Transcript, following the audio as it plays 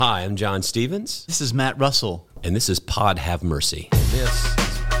Hi, I'm John Stevens, This is Matt Russell. and this is Pod Have Mercy. This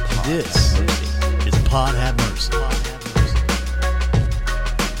is Pod Have Mercy.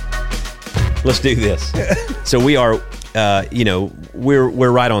 Let's do this. So we are,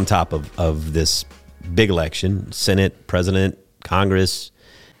 we're right on top of this big election: Senate, President, Congress,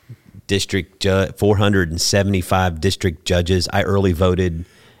 district judge, 475 district judges. I early voted,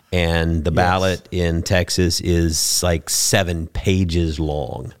 and the ballot in Texas is like 7 pages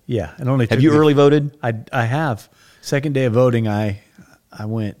long. Yeah, it only. Have you early voted? I have. Second day of voting, I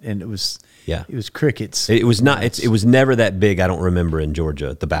went, and it was crickets. It was not. It was never that big. I don't remember in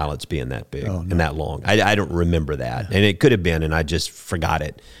Georgia the ballots being that big and that long. I don't remember that, and it could have been, and I just forgot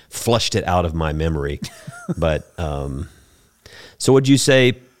it, flushed it out of my memory. But so would you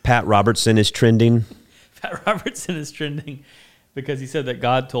say Pat Robertson is trending? Pat Robertson is trending because he said that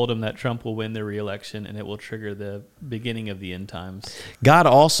God told him that Trump will win the re-election and it will trigger the beginning of the end times. God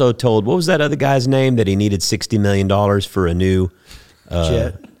also told, what was that other guy's name, that he needed $60 million for a new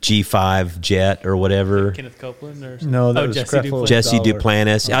G5 jet or whatever? Kenneth Copeland or No, that was Jesse Creflo Duplantis. Jesse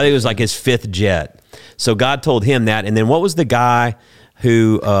Duplantis. I think it was like his 5th jet. So God told him that. And then what was the guy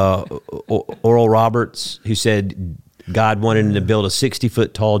who, Oral Roberts, who said God wanted him to build a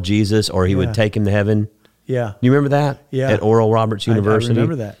 60-foot tall Jesus or he would take him to heaven? Yeah. You remember that? Yeah. At Oral Roberts University? I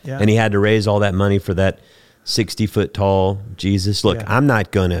remember that, yeah. And he had to raise all that money for that 60-foot tall Jesus. Look, Yeah. I'm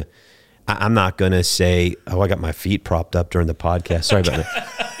not gonna say, I got my feet propped up during the podcast. Sorry about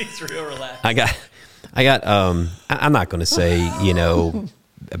that. He's real relaxed. I'm not gonna say,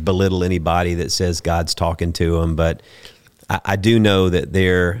 belittle anybody that says God's talking to them, but I do know that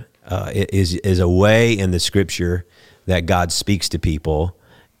there is a way in the Scripture that God speaks to people.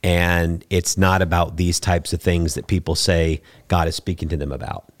 And it's not about these types of things that people say God is speaking to them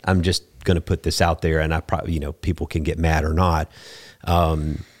about. I'm just going to put this out there, and I probably, people can get mad or not.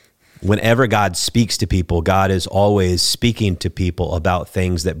 Whenever God speaks to people, God is always speaking to people about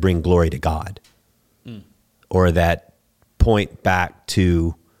things that bring glory to God or that point back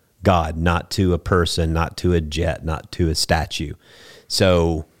to God, not to a person, not to a jet, not to a statue.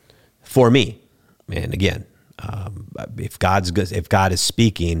 So for me, and again, if God is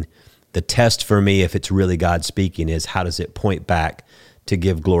speaking, the test for me, if it's really God speaking, is how does it point back to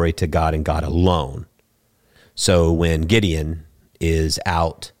give glory to God and God alone? So when Gideon is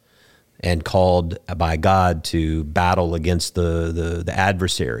out and called by God to battle against the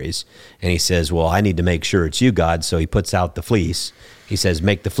adversaries, and he says, well, I need to make sure it's you, God. So he puts out the fleece. He says,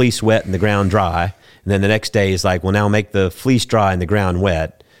 make the fleece wet and the ground dry. And then the next day he's like, well, now make the fleece dry and the ground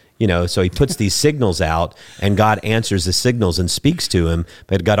wet. So he puts these signals out, and God answers the signals and speaks to him.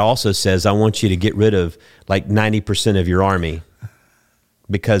 But God also says, I want you to get rid of like 90% of your army,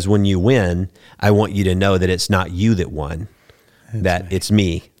 because when you win, I want you to know that it's not you that won, it's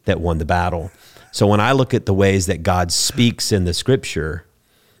me that won the battle. So when I look at the ways that God speaks in the Scripture,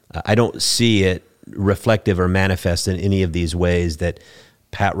 I don't see it reflective or manifest in any of these ways that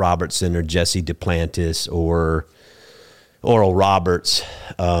Pat Robertson or Jesse Duplantis or Oral Roberts,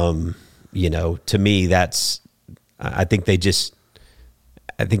 to me, I think they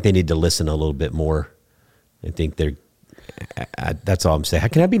need to listen a little bit more. I think that's all I'm saying. How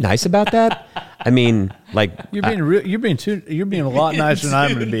can I be nice about that? I mean, like You're being a lot nicer than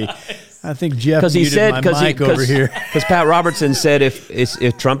I'm going to be. I think Jeff muted my mic over here. Because Pat Robertson said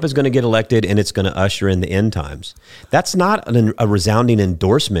if Trump is going to get elected and it's going to usher in the end times, that's not a resounding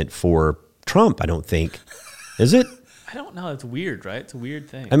endorsement for Trump, I don't think. Is it? I don't know. It's weird, right? It's a weird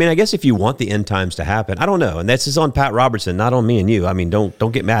thing. I mean, I guess if you want the end times to happen, I don't know. And this is on Pat Robertson, not on me and you. I mean,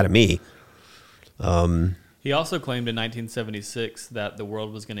 don't get mad at me. He also claimed in 1976 that the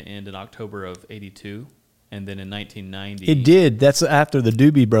world was going to end in October of 82. And then in 1990... It did. That's after the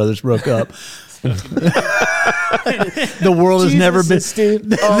Doobie Brothers broke up. The world has never been...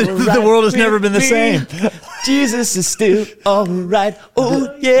 The world has never been the same. Jesus is still all right.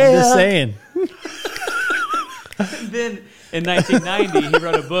 Oh, yeah. I'm just saying. And then in 1990, he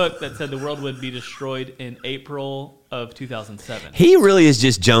wrote a book that said the world would be destroyed in April of 2007. He really is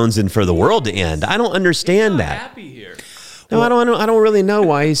just jonesing for the world to end. I don't understand He's not that. happy here. No, I don't really know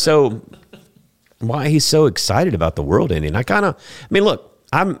why he's so excited about the world ending. Look,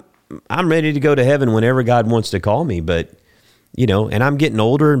 I'm ready to go to heaven whenever God wants to call me, but and I'm getting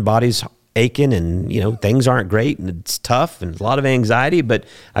older and body's aching and things aren't great and it's tough and a lot of anxiety, but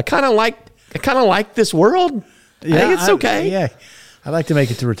I kind of like this world. I think it's okay. I'd like to make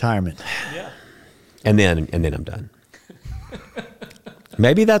it to retirement. Yeah. And then I'm done.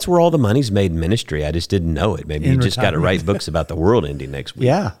 Maybe that's where all the money's made in ministry. I just didn't know it. Maybe you just got to write books about the world ending next week.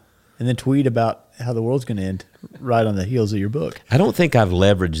 Yeah. and then tweet about how the world's going to end right on the heels of your book. I don't think I've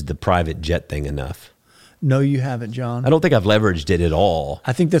leveraged the private jet thing enough. No, you haven't, John. I don't think I've leveraged it at all.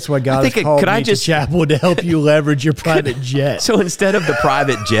 I think that's why God has called me to Chapel to help you leverage your private jet. So instead of the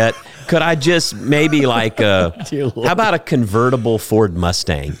private jet, could I just maybe like how about a convertible Ford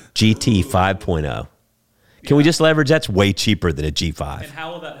Mustang GT 5.0? Can we just leverage? That's way cheaper than a G5. And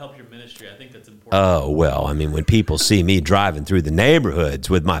how will that help your ministry? I think that's important. Oh, well, I mean, when people see me driving through the neighborhoods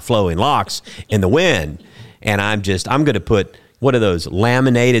with my flowing locks in the wind, and I'm going to put, what are those,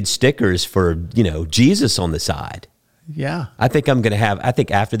 laminated stickers for, Jesus on the side. Yeah. I think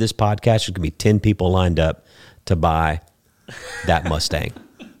after this podcast, there's going to be 10 people lined up to buy that Mustang.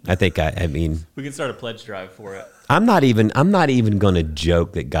 I mean. We can start a pledge drive for it. I'm not even going to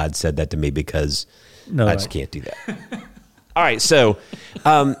joke that God said that to me because I just can't do that. All right. So,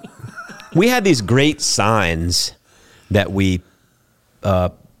 we had these great signs that we,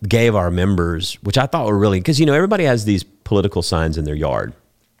 gave our members, which I thought were really, because, everybody has these political signs in their yard.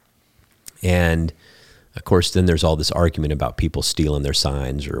 And of course, then there's all this argument about people stealing their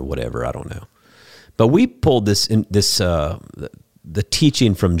signs or whatever. I don't know. But we pulled the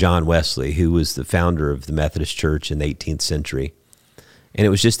teaching from John Wesley, who was the founder of the Methodist Church in the 18th century. And it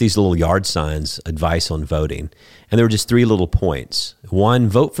was just these little yard signs, advice on voting. And there were just 3 little points. 1,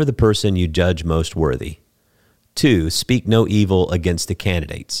 vote for the person you judge most worthy. 2, speak no evil against the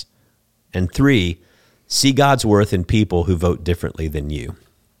candidates. And 3, see God's worth in people who vote differently than you.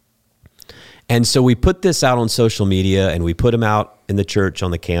 And so we put this out on social media, and we put them out in the church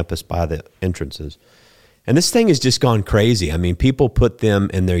on the campus by the entrances. And this thing has just gone crazy. I mean, people put them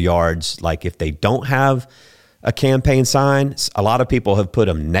in their yards, like if they don't have a campaign sign, a lot of people have put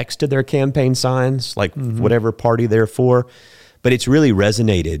them next to their campaign signs, like whatever party they're for. But it's really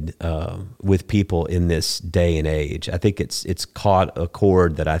resonated with people in this day and age. I think it's caught a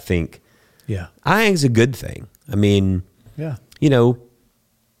chord that I think is a good thing. I mean,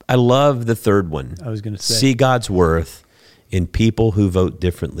 I love the third one. I was going to say, see God's worth in people who vote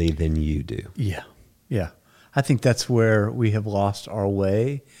differently than you do. Yeah, yeah. I think that's where we have lost our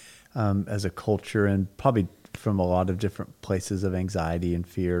way as a culture, and probably from a lot of different places of anxiety and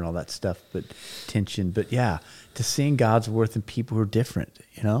fear and all that stuff, but tension. But yeah, to seeing God's worth in people who are different,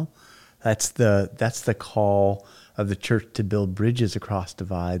 that's the call of the church, to build bridges across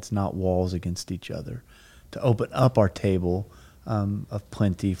divides, not walls against each other, to open up our table of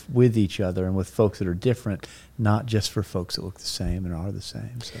plenty with each other and with folks that are different, not just for folks that look the same and are the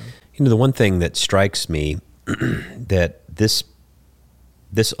same. So, the one thing that strikes me that this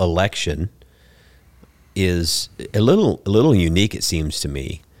election is a little unique, it seems to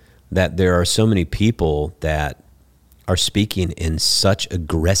me, that there are so many people that are speaking in such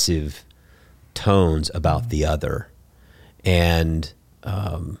aggressive tones about the other. And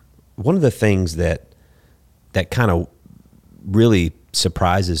one of the things that kind of really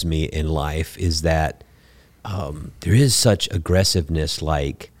surprises me in life is that there is such aggressiveness.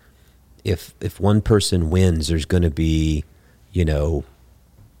 Like if one person wins, there's going to be,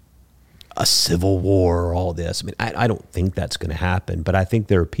 a civil war or all this. I mean, I don't think that's going to happen, but I think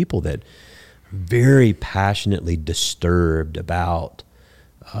there are people that are very passionately disturbed about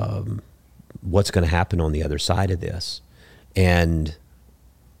what's going to happen on the other side of this. And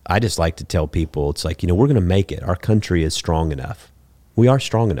I just like to tell people, it's like, we're going to make it. Our country is strong enough. We are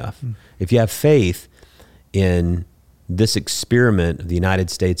strong enough. If you have faith in this experiment of the United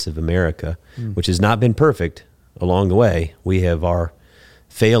States of America, which has not been perfect along the way, we have our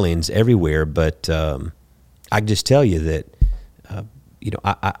failings everywhere, but I can just tell you that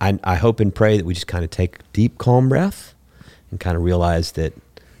I hope and pray that we just kind of take a deep, calm breath and kind of realize that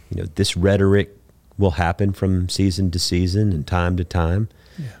this rhetoric will happen from season to season and time to time,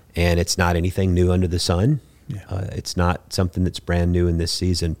 and it's not anything new under the sun. It's not something that's brand new in this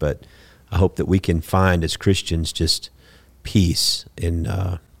season, but I hope that we can find as Christians just peace.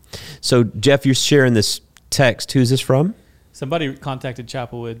 So Jeff, you're sharing this text. Who's this from? Somebody contacted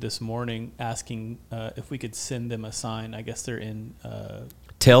Chapelwood this morning asking if we could send them a sign. I guess they're in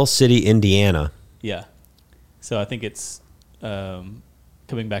Tell City, Indiana. Yeah. So I think it's coming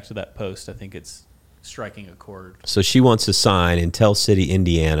back to that post. I think it's striking a chord. So she wants a sign in Tell City,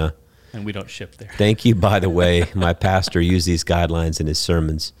 Indiana. And we don't ship there. Thank you, by the way. My pastor used these guidelines in his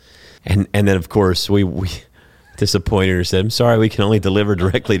sermons. And then, of course, we disappointed her, said, I'm sorry, we can only deliver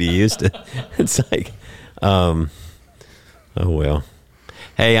directly to Houston. It's like, oh, well.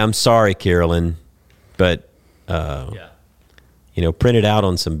 Hey, I'm sorry, Carolyn, but, print it out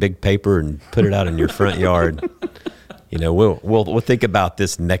on some big paper and put it out in your front yard. We'll think about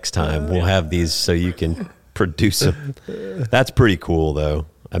this next time. We'll have these so you can produce them. That's pretty cool, though.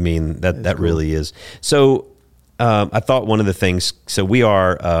 I mean, that really is. So I thought one of the things, so we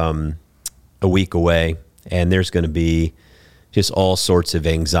are a week away, and there's going to be just all sorts of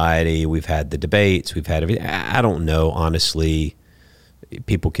anxiety. We've had the debates. We've had everything. I don't know, honestly.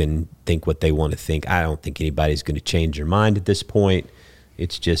 People can think what they want to think. I don't think anybody's going to change their mind at this point.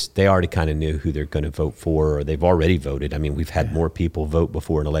 It's just they already kind of knew who they're going to vote for, or they've already voted. I mean, we've had more people vote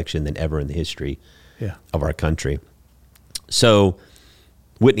before an election than ever in the history of our country. So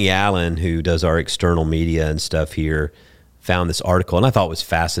Whitney Allen, who does our external media and stuff here, found this article, and I thought it was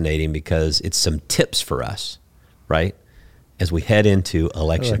fascinating because it's some tips for us, right, as we head into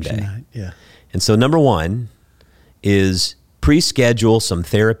election day. Night, yeah. And so number one is pre-schedule some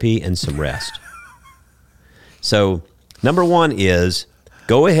therapy and some rest. So number one is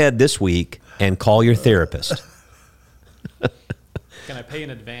go ahead this week and call your therapist. Can I pay in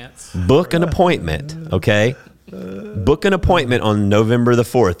advance? Book an appointment, okay? Book an appointment on November the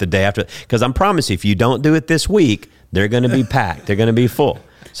 4th, the day after. Because I promise you, if you don't do it this week, they're going to be packed. They're going to be full.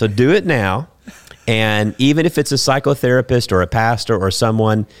 So do it now. And even if it's a psychotherapist or a pastor or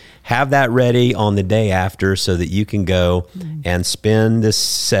someone, have that ready on the day after so that you can go and spend this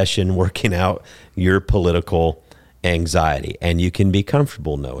session working out your political anxiety. And you can be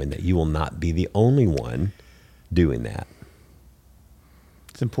comfortable knowing that you will not be the only one doing that.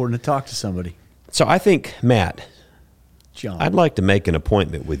 It's important to talk to somebody. So I think, Matt, John, I'd like to make an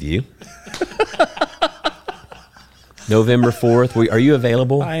appointment with you. November 4th. Are you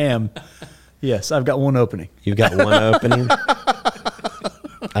available? I am. Yes, I've got one opening. You've got one opening.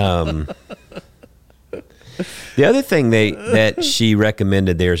 The other thing that she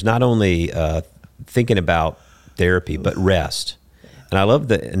recommended there is not only thinking about therapy, but rest. And I love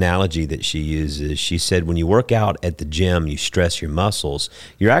the analogy that she uses. She said, when you work out at the gym, you stress your muscles.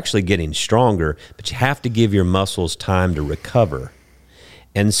 You're actually getting stronger, but you have to give your muscles time to recover.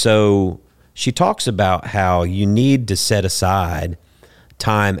 And so she talks about how you need to set aside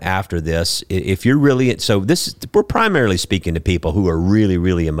time after this. If you're really, so this, we're primarily speaking to people who are really,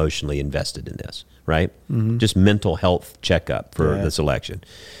 really emotionally invested in this, right? Mm-hmm. Just mental health checkup for this election.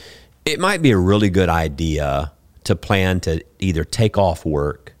 It might be a really good idea to plan to either take off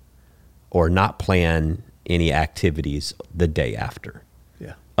work or not plan any activities the day after,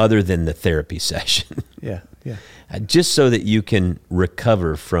 other than the therapy session. Just so that you can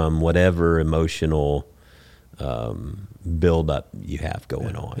recover from whatever emotional buildup you have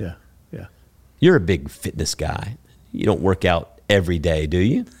going on. You're a big fitness guy. You don't work out every day, do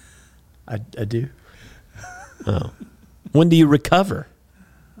you? I do. Oh. When do you recover?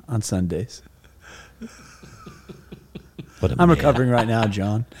 On Sundays. I'm recovering right now,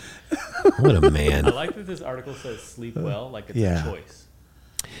 John. What a man. I like that this article says sleep well, like it's a choice.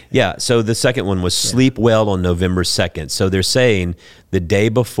 Yeah, so the second one was sleep well on November 2nd. So they're saying the day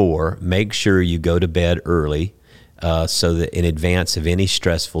before, make sure you go to bed early so that in advance of any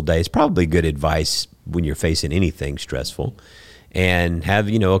stressful day. It's probably good advice when you're facing anything stressful. And have,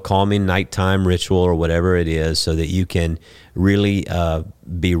 a calming nighttime ritual or whatever it is so that you can really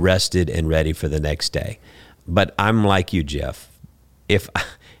be rested and ready for the next day. But I'm like you, Jeff. If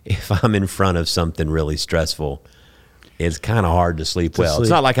I'm in front of something really stressful, it's kind of hard to sleep well.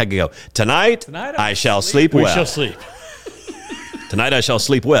 It's not like I can go, tonight I shall sleep well. We shall sleep. Tonight I shall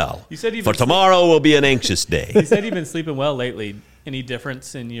sleep well. You said for tomorrow will be an anxious day. You said you've been sleeping well lately. Any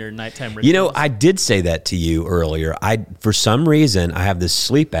difference in your nighttime rituals? I did say that to you earlier. For some reason, I have this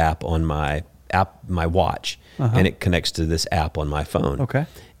sleep app on my watch, and it connects to this app on my phone. Okay.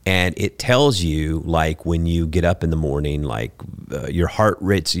 And it tells you, like, when you get up in the morning, like your heart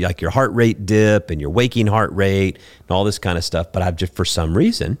rate's like your heart rate dip and your waking heart rate and all this kind of stuff. But I've just, for some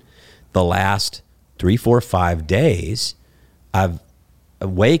reason, the last 3, 4, 5 days, I've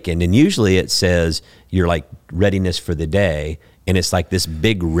awakened, and usually it says you're like readiness for the day. And it's like this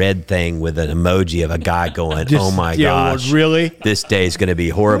big red thing with an emoji of a guy going, oh my gosh, really? This day is going to be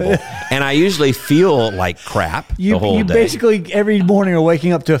horrible. And I usually feel like crap the whole you day. Basically every morning are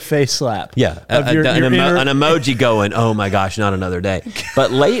waking up to a face slap. Yeah, an emoji going, oh my gosh, not another day.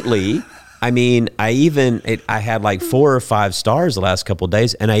 But lately, I mean, I had like 4 or 5 stars the last couple of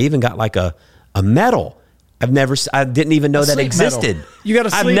days, and I even got like a medal. I didn't even know that existed. Medal. You got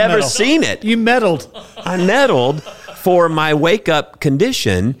a sleep I've never medal. seen it. You medaled. I medaled for my wake up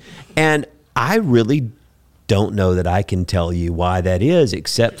condition, and I really don't know that I can tell you why that is,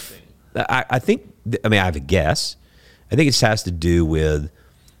 except I have a guess. I think it just has to do with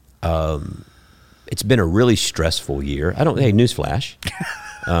it's been a really stressful year. Hey, newsflash.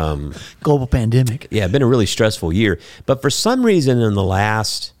 Global pandemic. Yeah, it's been a really stressful year. But for some reason in the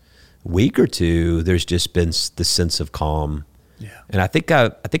last week or two, there's just been the sense of calm Yeah. And I think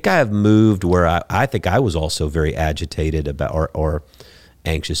I have moved where I think I was also very agitated about or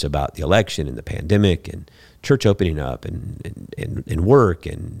anxious about the election and the pandemic and church opening up and work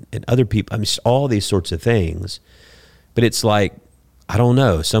and other people. I mean, all these sorts of things. But it's like, I don't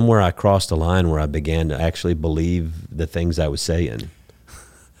know, somewhere I crossed a line where I began to actually believe the things I was saying.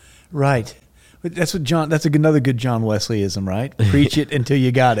 Right. That's another good John Wesleyism, right? Preach it until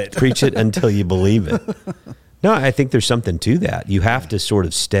you got it. Preach it until you believe it. No, I think there's something to that. You have to sort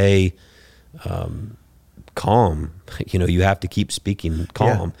of stay calm. You have to keep speaking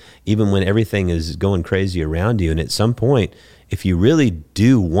calm, even when everything is going crazy around you. And at some point, if you really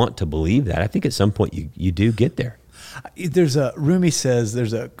do want to believe that, I think at some point you do get there. Rumi says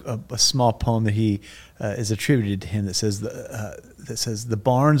there's a small poem that he is attributed to him that says the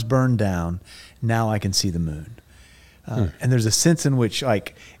barns burned down, now I can see the moon. And there's a sense in which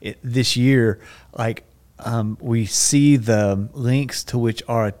this year, we see the links to which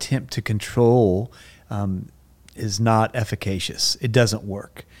our attempt to control is not efficacious. It doesn't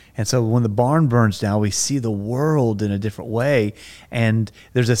work. And so when the barn burns down, we see the world in a different way. And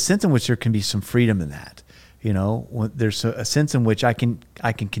there's a sense in which there can be some freedom in that. There's a sense in which I can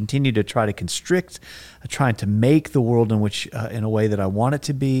continue to try to constrict, trying to make the world in a way that I want it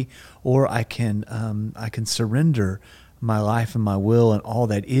to be, or I can surrender my life and my will and all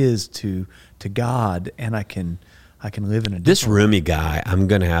that is to God, and I can live in a different This Rumi guy, I'm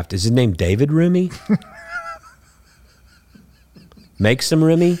gonna have to. Is his name David Rumi? Make some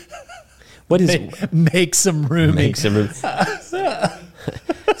Rumi. What is make some Rumi? Make some Rumi.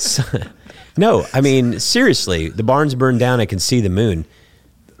 No, I mean, seriously, the barn's burned down. I can see the moon.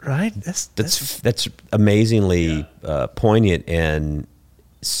 Right. That's amazingly poignant and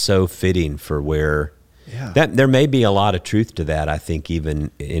so fitting for where that there may be a lot of truth to that. I think even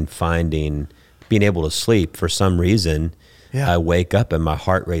in being able to sleep for some reason, I wake up and my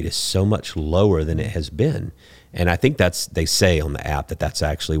heart rate is so much lower than it has been. And I think they say on the app that's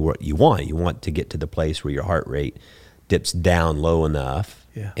actually what you want. You want to get to the place where your heart rate dips down low enough.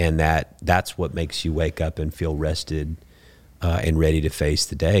 Yeah. And that's what makes you wake up and feel rested and ready to face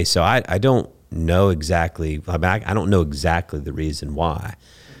the day. So I don't know exactly. I don't know exactly the reason why,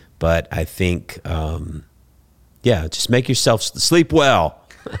 but I think, just make yourself sleep well.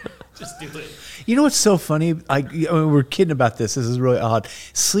 Just do it. You know what's so funny? We're kidding about this. This is really odd.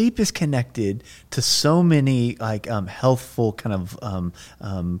 Sleep is connected to so many healthful kind of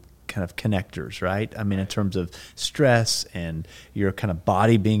connectors, right? I mean, in terms of stress and your kind of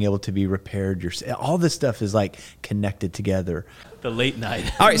body being able to be repaired, all this stuff is connected together. The late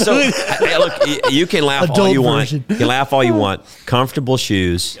night. All right, so look, you can laugh all you want. You can laugh all you want. Comfortable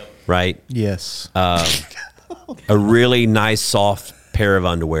shoes, right? Yes. A really nice, soft pair of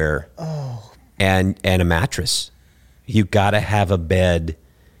underwear. And a mattress. You got to have a bed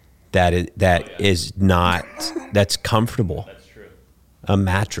that's comfortable. That's true. A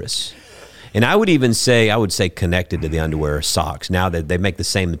mattress. And I would say connected to the underwear are socks. Now that they make the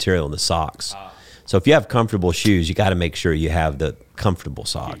same material in the socks. So if you have comfortable shoes, you got to make sure you have the comfortable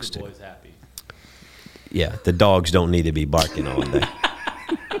socks Keep the too. boys happy. Yeah, the dogs don't need to be barking all day.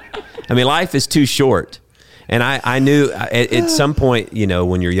 I mean, life is too short. And I knew at some point,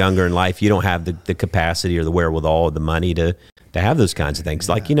 when you're younger in life, you don't have the capacity or the wherewithal or the money to have those kinds of things.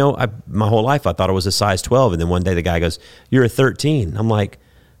 My whole life I thought I was a size 12. And then one day the guy goes, "You're a 13. I'm like,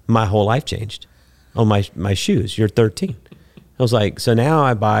 my whole life changed. Oh, my shoes, you're 13. I was like, so now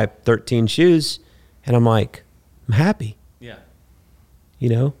I buy 13 shoes and I'm like, I'm happy. Yeah.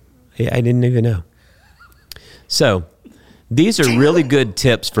 I didn't even know. So these are really good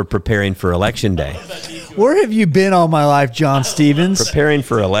tips for preparing for Election Day. Where have you been all my life, John Stevens? Preparing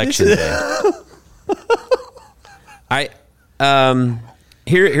for Election Day.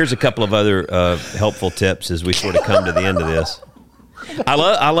 Here's a couple of other helpful tips as we sort of come to the end of this.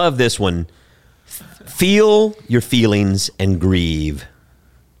 I love this one. Feel your feelings and grieve.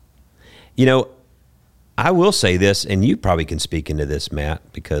 I will say this, and you probably can speak into this,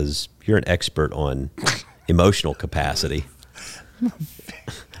 Matt, because you're an expert on emotional capacity.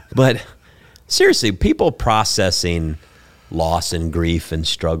 But seriously, people processing loss and grief and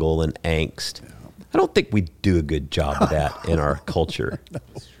struggle and angst, I don't think we do a good job of that in our culture.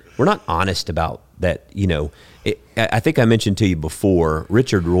 We're not honest about that. I think I mentioned to you before,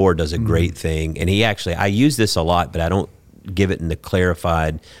 Richard Rohr does a great thing, and I use this a lot, but I don't give it in the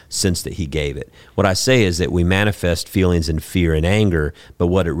clarified sense that he gave it. What I say is that we manifest feelings in fear and anger, but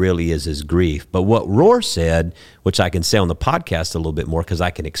what it really is grief. But what Rohr said, which I can say on the podcast a little bit more because I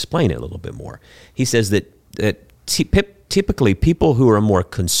can explain it a little bit more, he says that typically people who are more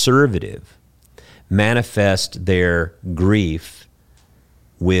conservative manifest their grief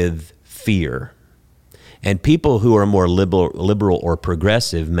with fear. And people who are more liberal or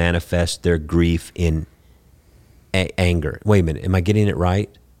progressive manifest their grief in anger. Wait a minute, am I getting it right?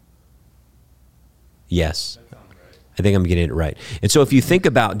 Yes. That sounds right. I think I'm getting it right. And so if you think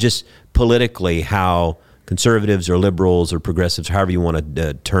about just politically how conservatives or liberals or progressives, however you want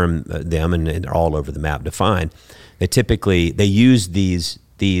to term them, and they're all over the map defined, they use these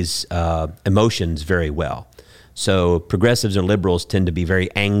emotions very well. So progressives and liberals tend to be very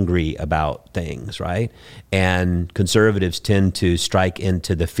angry about things, right? And conservatives tend to strike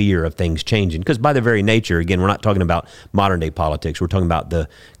into the fear of things changing. Because by their very nature, again, we're not talking about modern day politics. We're talking about the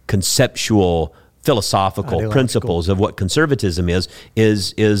conceptual, philosophical principles of what conservatism is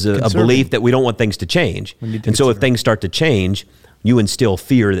a belief that we don't want things to change. And so if things start to change, you instill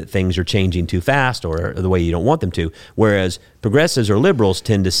fear that things are changing too fast or the way you don't want them to. Whereas progressives or liberals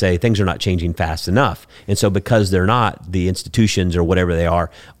tend to say things are not changing fast enough. And so because they're not, the institutions or whatever they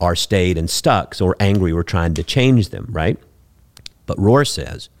are stayed and stuck. So we're angry, we're trying to change them, right? But Rohr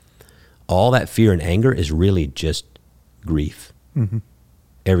says all that fear and anger is really just grief. Mm-hmm.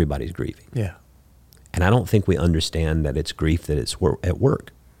 Everybody's grieving. Yeah. And I don't think we understand that it's grief that it's at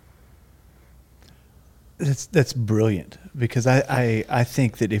work. That's brilliant, because I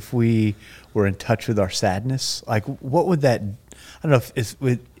think that if we were in touch with our sadness, like what would that, I don't know if it's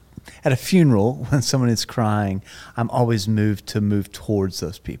at a funeral when someone is crying, I'm always moved to move towards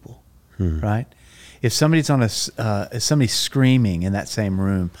those people, right? If somebody's if somebody's screaming in that same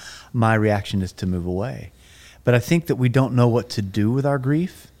room, my reaction is to move away. But I think that we don't know what to do with our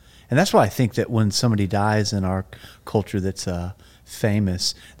grief. And that's why I think that when somebody dies in our culture that's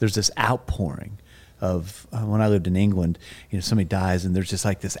famous, there's this outpouring of, when I lived in England, somebody dies and there's just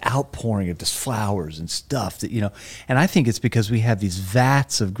like this outpouring of just flowers and stuff that, and I think it's because we have these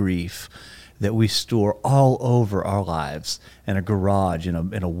vats of grief that we store all over our lives in a garage, in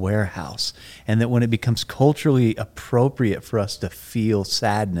a warehouse. And that when it becomes culturally appropriate for us to feel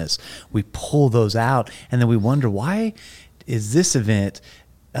sadness, we pull those out and then we wonder, why is this event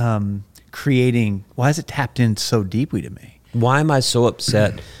why is it tapped in so deeply to me? Why am I so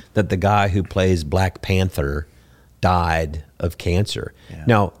upset that the guy who plays Black Panther died of cancer? Yeah.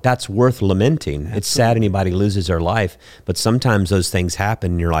 Now, that's worth lamenting. Absolutely. It's sad anybody loses their life, but sometimes those things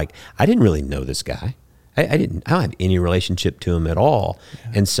happen and you're like, I didn't really know this guy. I don't have any relationship to him at all.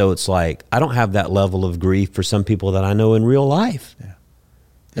 Yeah. And so it's like, I don't have that level of grief for some people that I know in real life. Yeah.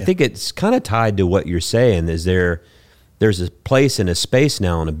 I think it's kind of tied to what you're saying. There's a place and a space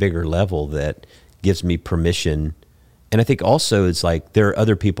now on a bigger level that gives me permission. And I think also it's like there are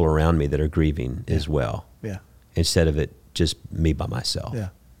other people around me that are grieving as well. Yeah. Instead of it just me by myself. Yeah.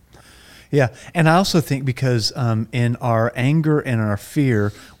 Yeah. And I also think because in our anger and our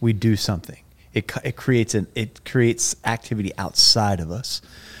fear, we do something. It creates activity outside of us,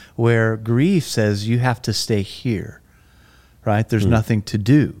 where grief says you have to stay here, right? There's nothing to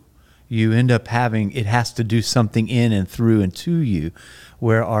do. You end up it has to do something in and through and to you,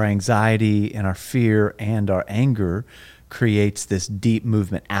 where our anxiety and our fear and our anger creates this deep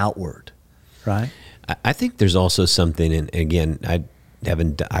movement outward, right? I think there's also something, and again, I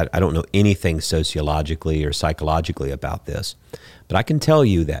don't know anything sociologically or psychologically about this, but I can tell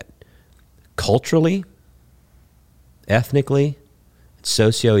you that culturally, ethnically,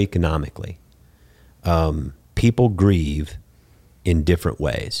 socioeconomically, people grieve in different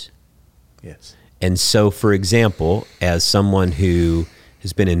ways. Yes. And so, for example, as someone who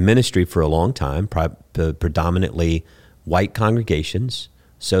has been in ministry for a long time, predominantly white congregations,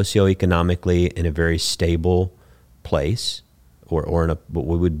 socioeconomically in a very stable place, or in what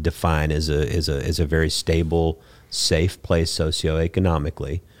we would define as a very stable, safe place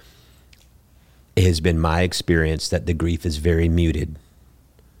socioeconomically, it has been my experience that the grief is very muted.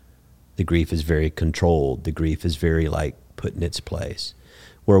 The grief is very controlled. The grief is very put in its place.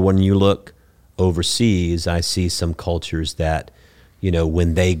 Where when you look overseas, I see some cultures that,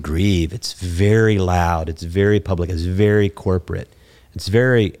 when they grieve, it's very loud, it's very public, it's very corporate, it's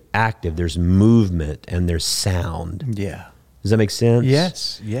very active. There's movement and there's sound. Yeah. Does that make sense?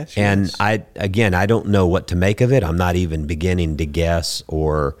 Yes. And I don't know what to make of it. I'm not even beginning to guess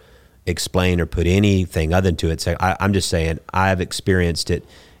or explain or put anything other to it. So I'm just saying I've experienced it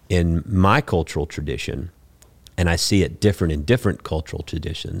in my cultural tradition, and I see it different in different cultural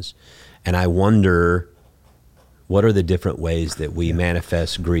traditions. And I wonder, what are the different ways that we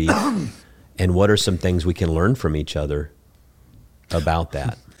manifest grief, and what are some things we can learn from each other about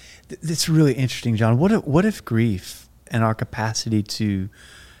that? It's really interesting, John. What if grief and our capacity to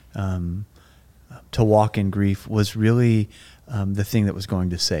walk in grief was really the thing that was going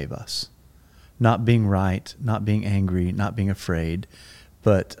to save us? not being right, not being angry, not being afraid,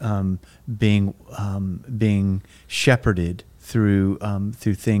 but being shepherded through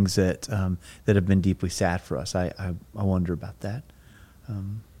things that have been deeply sad for us. I wonder about that.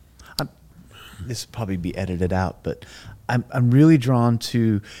 This will probably be edited out, but I'm really drawn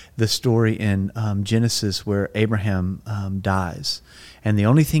to the story in Genesis where Abraham dies, and the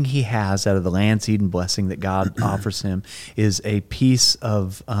only thing he has out of the land, seed, and blessing that God offers him is a piece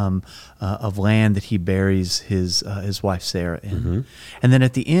of land that he buries his wife Sarah in. Mm-hmm. And then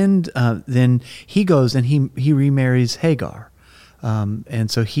at the end, then he goes and he remarries Hagar.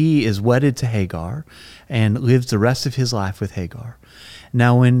 And so he is wedded to Hagar and lives the rest of his life with Hagar.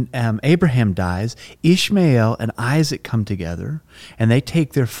 Now, when Abraham dies, Ishmael and Isaac come together, and they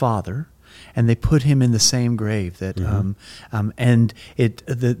take their father, and they put him in the same grave. That and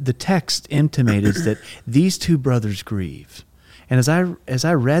the text intimates that these two brothers grieve. And as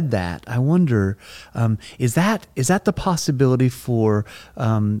I read that, I wonder, is that the possibility for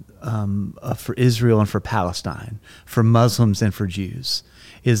Israel and for Palestine, for Muslims and for Jews?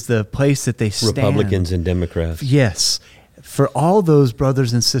 Is the place that they stand, Republicans and Democrats? Yes. For all those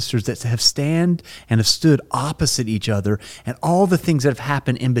brothers and sisters that have stood opposite each other, and all the things that have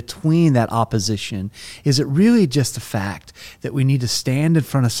happened in between that opposition, is it really just the fact that we need to stand in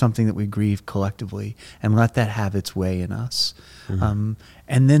front of something that we grieve collectively and let that have its way in us? Mm-hmm.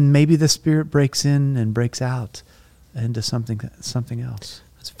 And then maybe the Spirit breaks in and breaks out into something else.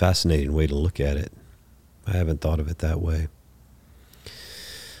 That's a fascinating way to look at it. I haven't thought of it that way.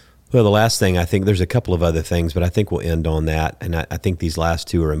 Well, the last thing, I think there's a couple of other things, but I think we'll end on that. And I think these last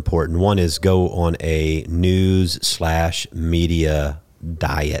two are important. One is go on a news/media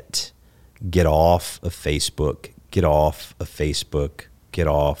diet. Get off of Facebook. Get off of Facebook. Get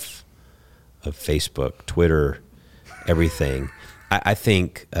off of Facebook, Twitter, everything. I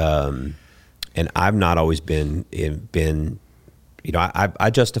think, and I've not always been, I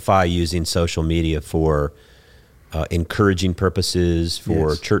justify using social media for encouraging purposes,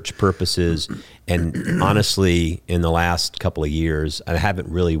 for church purposes. And honestly, in the last couple of years, I haven't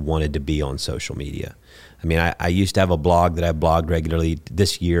really wanted to be on social media. I mean, I used to have a blog that I blogged regularly.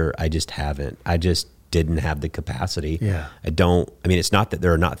 This year, I just haven't. I just didn't have the capacity. Yeah. It's not that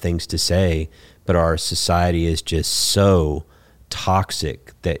there are not things to say, but our society is just so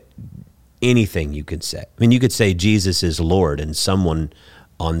toxic that anything you could say. I mean, you could say Jesus is Lord, and someone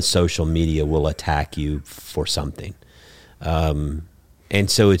on social media will attack you for something. And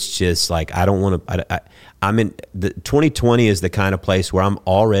so it's just like, I don't want to, I'm in, 2020 is the kind of place where I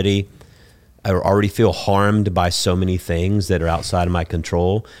already feel harmed by so many things that are outside of my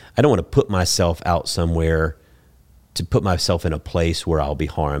control. I don't want to put myself out somewhere to put myself in a place where I'll be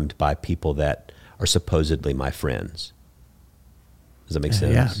harmed by people that are supposedly my friends. Does that make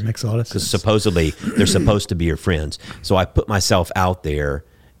sense? Yeah, it makes a lot of sense. Because supposedly they're supposed to be your friends. So I put myself out there,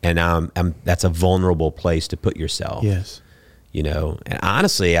 and that's a vulnerable place to put yourself. Yes. And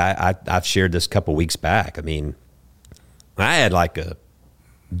honestly, I've shared this a couple weeks back. I mean, I had like a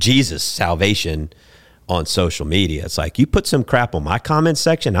Jesus salvation on social media. It's like, you put some crap on my comment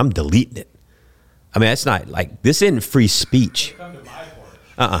section, I'm deleting it. I mean, it's not like, this isn't free speech.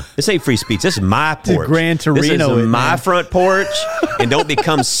 This ain't free speech. This is my porch. The Gran Torino. This is my front porch, and don't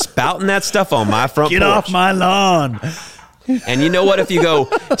become spouting that stuff on my front porch. Get off my lawn. And you know what? If you go,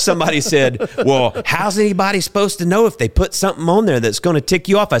 somebody said, well, how's anybody supposed to know if they put something on there that's going to tick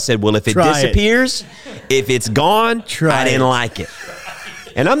you off? I said, well, if it disappears, if it's gone, I didn't like it.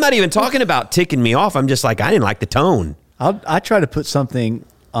 And I'm not even talking about ticking me off. I'm just like, I didn't like the tone. I try to put something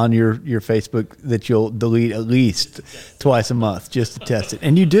on your Facebook that you'll delete at least twice a month just to test it.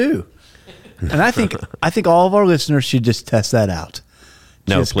 And you do. And I think all of our listeners should just test that out.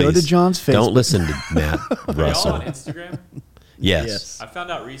 No, just please. Go to John's Facebook. Don't listen to Matt Russell. Are y'all on Instagram? Yes. I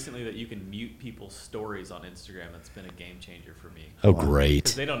found out recently that you can mute people's stories on Instagram. That's been a game changer for me. Oh, great.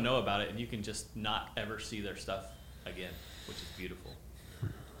 Because they don't know about it, and you can just not ever see their stuff again, which is beautiful.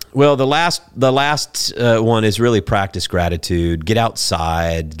 Well, the last one is really practice gratitude. Get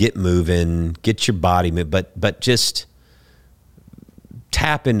outside, get moving, get your body moving, but just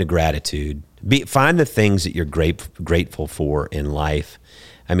tap into gratitude. Find the things that you're grateful for in life.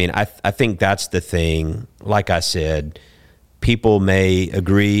 I mean, I think that's the thing. Like I said, people may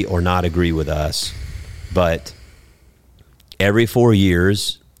agree or not agree with us, but every 4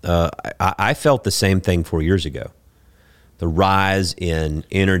 years, I felt the same thing 4 years ago. The rise in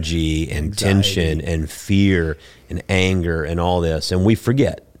energy and anxiety, tension and fear and anger and all this. And we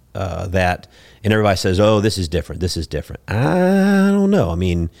forget that. And everybody says, oh, this is different. This is different. I don't know. I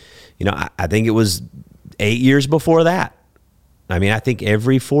mean, I think it was 8 years before that. I mean, I think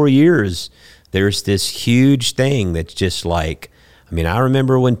every 4 years, there's this huge thing that's just like, I mean, I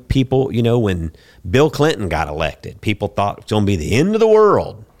remember when people, you know, when Bill Clinton got elected, people thought it was going to be the end of the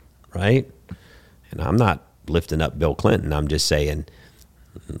world, right? And I'm not lifting up Bill Clinton. I'm just saying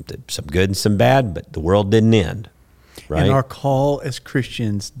some good and some bad, but the world didn't end, right? And our call as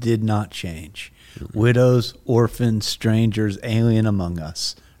Christians did not change. Widows, orphans, strangers, alien among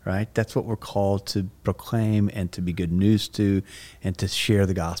us, right? That's what we're called to proclaim and to be good news to and to share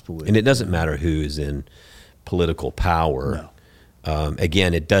the gospel with. And it doesn't matter who is in political power. No.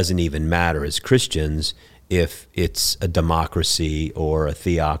 Again, it doesn't even matter as Christians if it's a democracy or a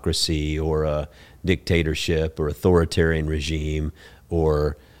theocracy or a dictatorship or authoritarian regime,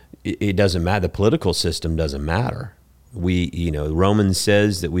 or it doesn't matter. The political system doesn't matter. Romans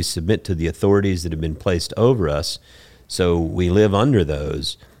says that we submit to the authorities that have been placed over us, so we live under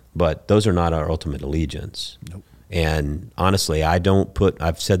those, but those are not our ultimate allegiance. Nope. And honestly,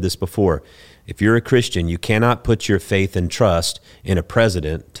 I've said this before, if you're a Christian, you cannot put your faith and trust in a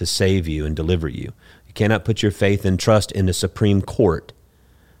president to save you and deliver you. You cannot put your faith and trust in the Supreme Court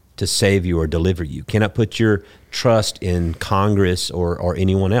to save you or deliver you. You cannot put your trust in Congress or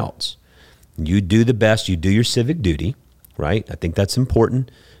anyone else. You do the best. You do your civic duty, right? I think that's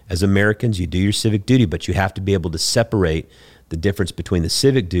important. As Americans, you do your civic duty, but you have to be able to separate the difference between the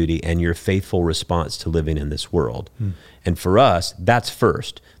civic duty and your faithful response to living in this world. And for us, that's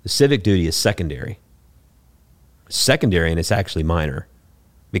first. The civic duty is secondary. Secondary, and it's actually minor,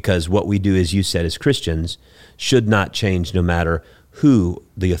 because what we do, as you said, as Christians, should not change no matter who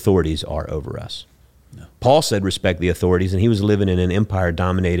the authorities are over us. No. Paul said respect the authorities, and he was living in an empire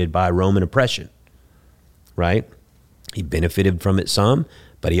dominated by Roman oppression, right? He benefited from it some,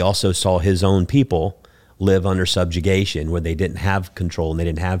 but he also saw his own people live under subjugation where they didn't have control and they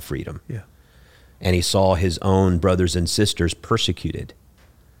didn't have freedom. Yeah. And he saw his own brothers and sisters persecuted,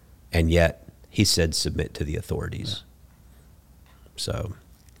 and yet he said submit to the authorities. Yeah. So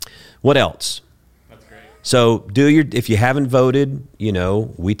what else? That's great. So if you haven't voted,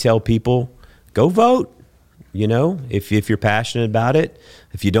 we tell people, go vote. If you're passionate about it.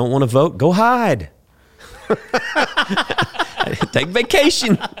 If you don't want to vote, go hide. Take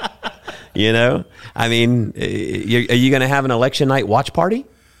vacation. I mean, are you going to have an election night watch party?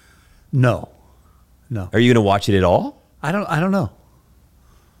 No. Are you going to watch it at all? I don't know.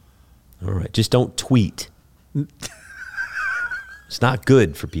 All right. Just don't tweet. It's not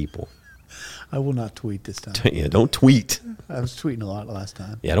good for people. I will not tweet this time. Yeah, don't tweet. I was tweeting a lot last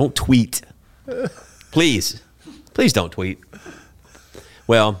time. Yeah, don't tweet. Please don't tweet.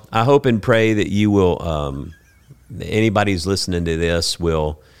 Well, I hope and pray that you will, anybody who's listening to this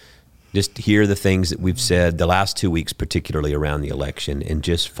will just hear the things that we've said the last 2 weeks, particularly around the election, and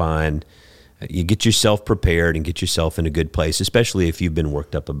just find you get yourself prepared and get yourself in a good place, especially if you've been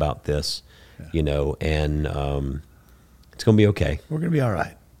worked up about this, and it's going to be okay. We're going to be all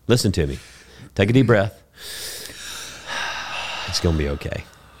right. Listen to me. Take a deep breath. It's going to be okay.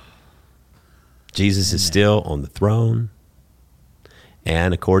 Jesus is still on the throne.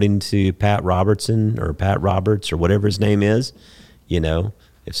 And according to Pat Roberts or whatever his name is,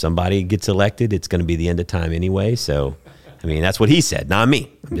 if somebody gets elected, it's going to be the end of time anyway. So, I mean, that's what he said, not me.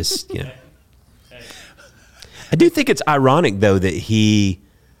 I'm just, I do think it's ironic, though, that he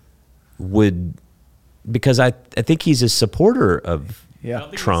would, because I think he's a supporter of I don't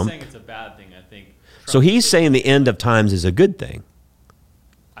think Trump. He's saying it's a bad thing. I think. So he's saying the end of times is a good thing.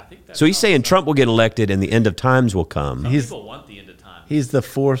 I think So he's saying Trump will get elected and the end of times will come. people want the end of time. He's the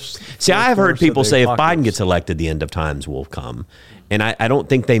force. See, I've heard people say if Biden apocalypse. gets elected, the end of times will come. And I don't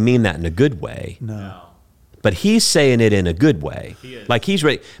think they mean that in a good way. No. But he's saying it in a good way. He is. Like he's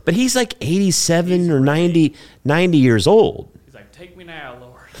ready. But he's like 87 or 90 years old. He's like, take me now, Lord.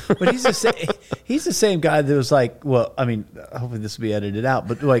 But he's the same guy that was like, well, I mean, hopefully this will be edited out,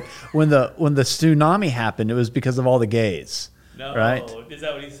 but like when the tsunami happened, it was because of all the gays. No, right? Is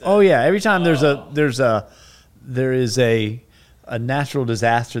that what he said? Oh yeah, every time there is a natural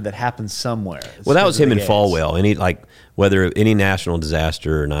disaster that happens somewhere. Well, that was him in gays. Falwell. Any whether any national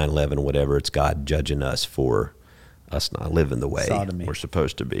disaster or 9/11 or whatever, it's God judging us for us not living the way Sodomy. we're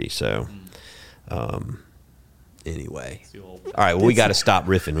supposed to be. So, anyway, all right. Well, we got to stop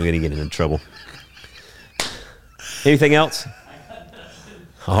riffing. We're going to get into trouble. Anything else?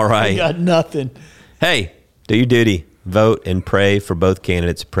 All right. I got nothing. Hey, do your duty. Vote and pray for both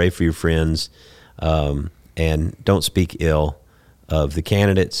candidates. Pray for your friends, and don't speak ill of the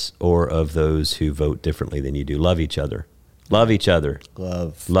candidates or of those who vote differently than you do. Love each other. Love each other.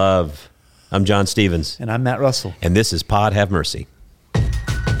 Love. Love. I'm John Stevens. And I'm Matt Russell. And this is Pod Have Mercy.